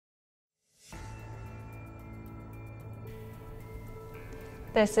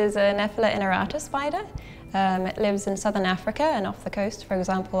This is a Nicola Stehling spider. It lives in southern Africa and off the coast, for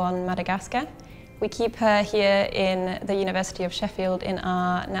example, on Madagascar. We keep her here in the University of Sheffield in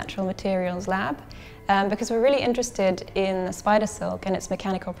our natural materials lab because we're really interested in the spider silk and its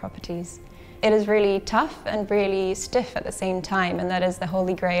mechanical properties. It is really tough and really stiff at the same time, and that is the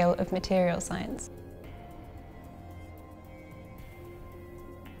holy grail of material science.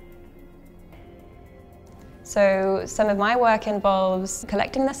 So some of my work involves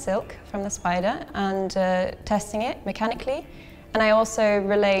collecting the silk from the spider and testing it mechanically. And I also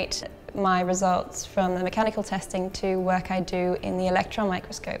relate my results from the mechanical testing to work I do in the electron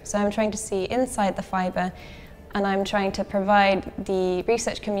microscope. So I'm trying to see inside the fibre, and I'm trying to provide the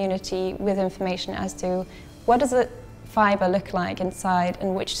research community with information as to what does a fibre look like inside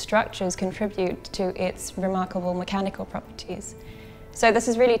and which structures contribute to its remarkable mechanical properties. So this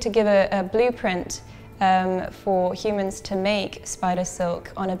is really to give a blueprint for humans to make spider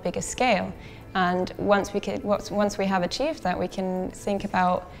silk on a bigger scale. And once we have achieved that, we can think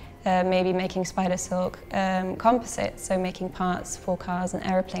about maybe making spider silk composites, so making parts for cars and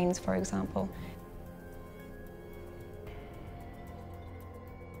aeroplanes, for example.